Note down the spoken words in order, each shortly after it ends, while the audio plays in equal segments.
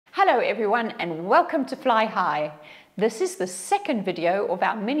Hello everyone and welcome to Fly High. This is the second video of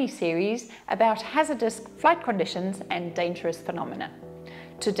our mini-series about hazardous flight conditions and dangerous phenomena.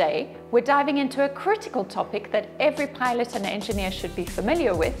 Today we're diving into a critical topic that every pilot and engineer should be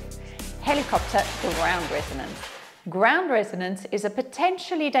familiar with: helicopter ground resonance. Ground resonance is a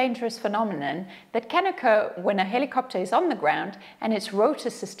potentially dangerous phenomenon that can occur when a helicopter is on the ground and its rotor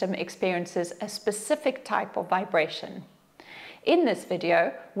system experiences a specific type of vibration. In this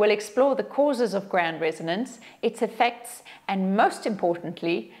video, we'll explore the causes of ground resonance, its effects, and most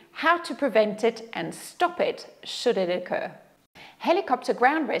importantly, how to prevent it and stop it should it occur. Helicopter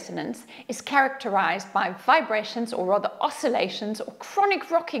ground resonance is characterized by vibrations, or rather oscillations, or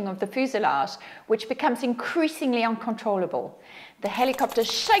chronic rocking of the fuselage, which becomes increasingly uncontrollable. The helicopter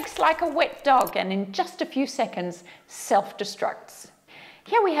shakes like a wet dog and in just a few seconds self-destructs.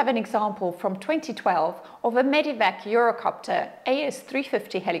 Here we have an example from 2012 of a Medivac Eurocopter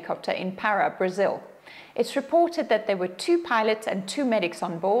AS350 helicopter in Para, Brazil. It's reported that there were 2 pilots and 2 medics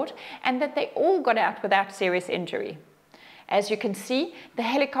on board and that they all got out without serious injury. As you can see, the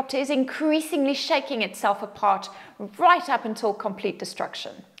helicopter is increasingly shaking itself apart right up until complete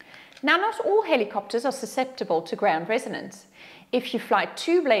destruction. Now, not all helicopters are susceptible to ground resonance. If you fly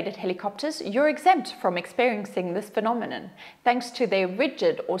 2-bladed helicopters, you're exempt from experiencing this phenomenon, thanks to their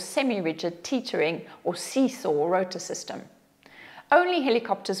rigid or semi-rigid teetering or seesaw rotor system. Only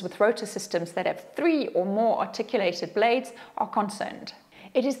helicopters with rotor systems that have 3 or more articulated blades are concerned.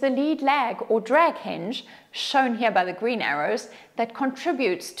 It is the lead lag or drag hinge, shown here by the green arrows, that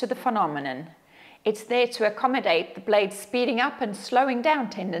contributes to the phenomenon. It's there to accommodate the blade's speeding up and slowing down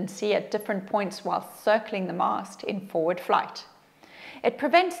tendency at different points while circling the mast in forward flight. It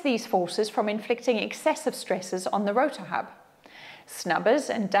prevents these forces from inflicting excessive stresses on the rotor hub. Snubbers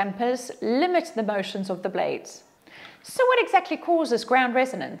and dampers limit the motions of the blades. So what exactly causes ground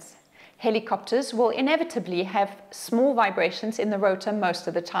resonance? Helicopters will inevitably have small vibrations in the rotor most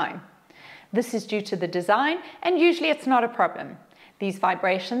of the time. This is due to the design, and usually it's not a problem. These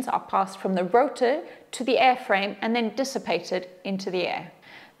vibrations are passed from the rotor to the airframe and then dissipated into the air.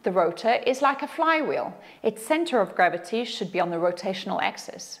 The rotor is like a flywheel. Its center of gravity should be on the rotational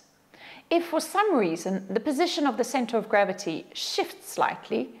axis. If for some reason the position of the center of gravity shifts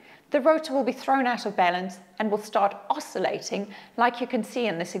slightly, the rotor will be thrown out of balance and will start oscillating, like you can see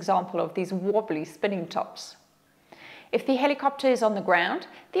in this example of these wobbly spinning tops. If the helicopter is on the ground,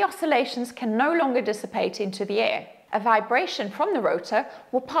 the oscillations can no longer dissipate into the air. A vibration from the rotor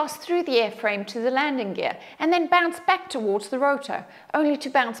will pass through the airframe to the landing gear and then bounce back towards the rotor, only to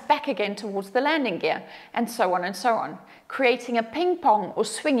bounce back again towards the landing gear, and so on, creating a ping-pong or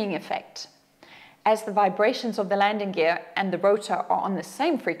swinging effect. As the vibrations of the landing gear and the rotor are on the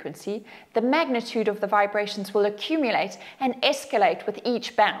same frequency, the magnitude of the vibrations will accumulate and escalate with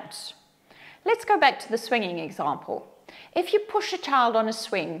each bounce. Let's go back to the swinging example. If you push a child on a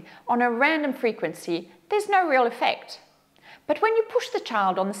swing on a random frequency, there's no real effect. But when you push the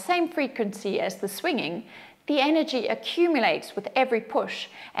child on the same frequency as the swinging, the energy accumulates with every push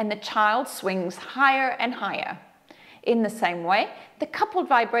and the child swings higher and higher. In the same way, the coupled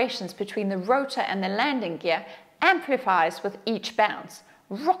vibrations between the rotor and the landing gear amplifies with each bounce,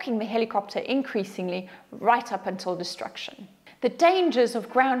 rocking the helicopter increasingly right up until destruction. The dangers of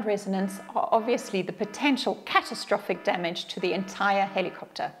ground resonance are obviously the potential catastrophic damage to the entire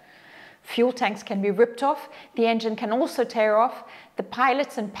helicopter. Fuel tanks can be ripped off, the engine can also tear off, the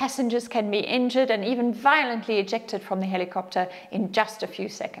pilots and passengers can be injured and even violently ejected from the helicopter in just a few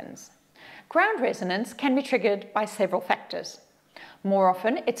seconds. Ground resonance can be triggered by several factors. More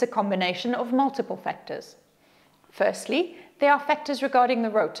often, it's a combination of multiple factors. Firstly, there are factors regarding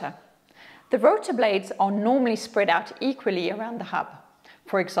the rotor. The rotor blades are normally spread out equally around the hub.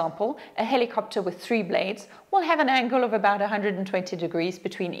 For example, a helicopter with 3 blades will have an angle of about 120 degrees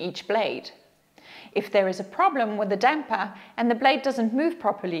between each blade. If there is a problem with the damper and the blade doesn't move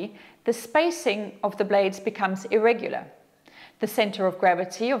properly, the spacing of the blades becomes irregular. The center of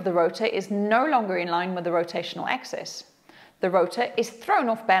gravity of the rotor is no longer in line with the rotational axis. The rotor is thrown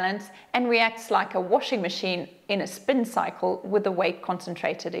off balance and reacts like a washing machine in a spin cycle with the weight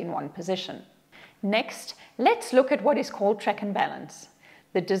concentrated in one position. Next, let's look at what is called track and balance.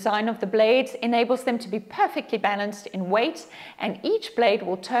 The design of the blades enables them to be perfectly balanced in weight, and each blade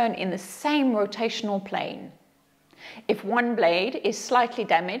will turn in the same rotational plane. If one blade is slightly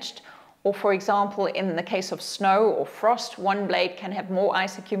damaged, or for example in the case of snow or frost, one blade can have more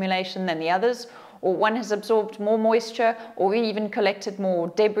ice accumulation than the others, or one has absorbed more moisture or even collected more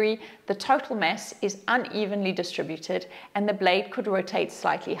debris, the total mass is unevenly distributed and the blade could rotate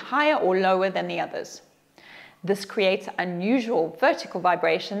slightly higher or lower than the others. This creates unusual vertical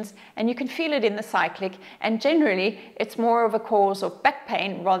vibrations, and you can feel it in the cyclic, and generally it's more of a cause of back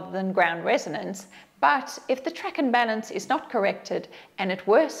pain rather than ground resonance. But if the track and balance is not corrected and it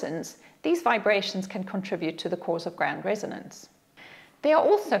worsens, these vibrations can contribute to the cause of ground resonance. There are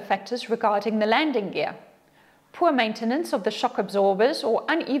also factors regarding the landing gear. Poor maintenance of the shock absorbers or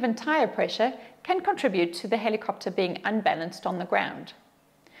uneven tire pressure can contribute to the helicopter being unbalanced on the ground.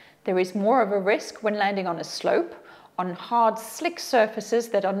 There is more of a risk when landing on a slope, on hard, slick surfaces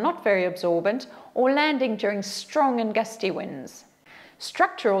that are not very absorbent, or landing during strong and gusty winds.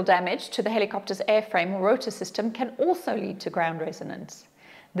 Structural damage to the helicopter's airframe or rotor system can also lead to ground resonance.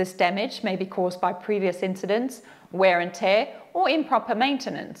 This damage may be caused by previous incidents, wear and tear, or improper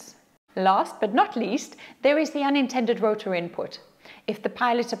maintenance. Last but not least, there is the unintended rotor input. If the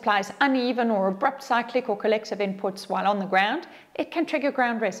pilot applies uneven or abrupt cyclic or collective inputs while on the ground, it can trigger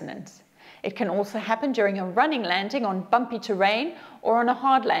ground resonance. It can also happen during a running landing on bumpy terrain or on a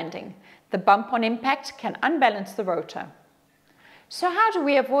hard landing. The bump on impact can unbalance the rotor. So how do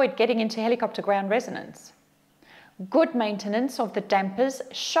we avoid getting into helicopter ground resonance? Good maintenance of the dampers,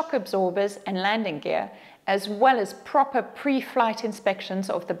 shock absorbers and landing gear, as well as proper pre-flight inspections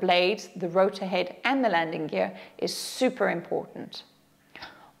of the blades, the rotor head and the landing gear is super important.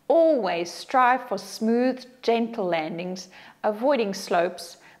 Always strive for smooth, gentle landings, avoiding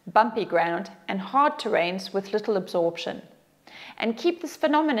slopes, bumpy ground and hard terrains with little absorption. And keep this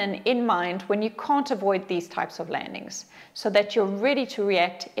phenomenon in mind when you can't avoid these types of landings, so that you're ready to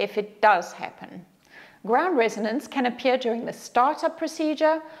react if it does happen. Ground resonance can appear during the startup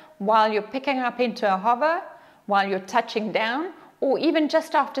procedure, while you're picking up into a hover, while you're touching down, or even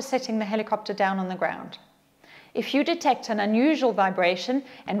just after setting the helicopter down on the ground. If you detect an unusual vibration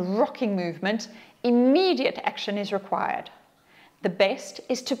and rocking movement, immediate action is required. The best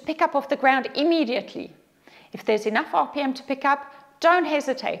is to pick up off the ground immediately. If there's enough RPM to pick up, don't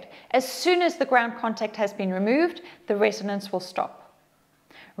hesitate. As soon as the ground contact has been removed, the resonance will stop.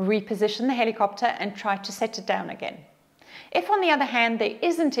 Reposition the helicopter and try to set it down again. If, on the other hand, there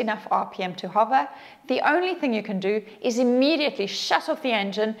isn't enough RPM to hover, the only thing you can do is immediately shut off the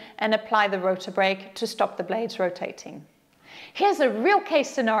engine and apply the rotor brake to stop the blades rotating. Here's a real case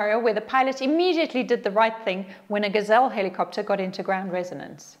scenario where the pilot immediately did the right thing when a Gazelle helicopter got into ground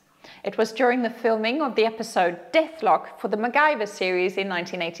resonance. It was during the filming of the episode Deathlock for the MacGyver series in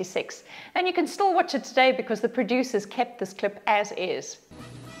 1986, and you can still watch it today because the producers kept this clip as is.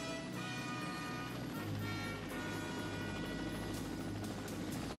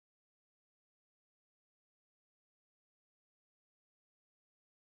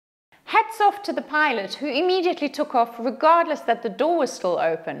 Hats off to the pilot who immediately took off regardless that the door was still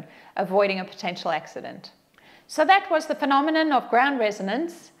open, avoiding a potential accident. So that was the phenomenon of ground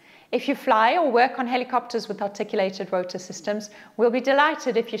resonance. If you fly or work on helicopters with articulated rotor systems, we'll be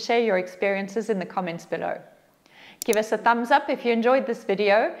delighted if you share your experiences in the comments below. Give us a thumbs up if you enjoyed this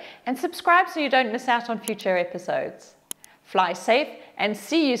video and subscribe so you don't miss out on future episodes. Fly safe and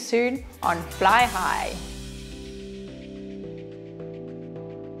see you soon on Fly High.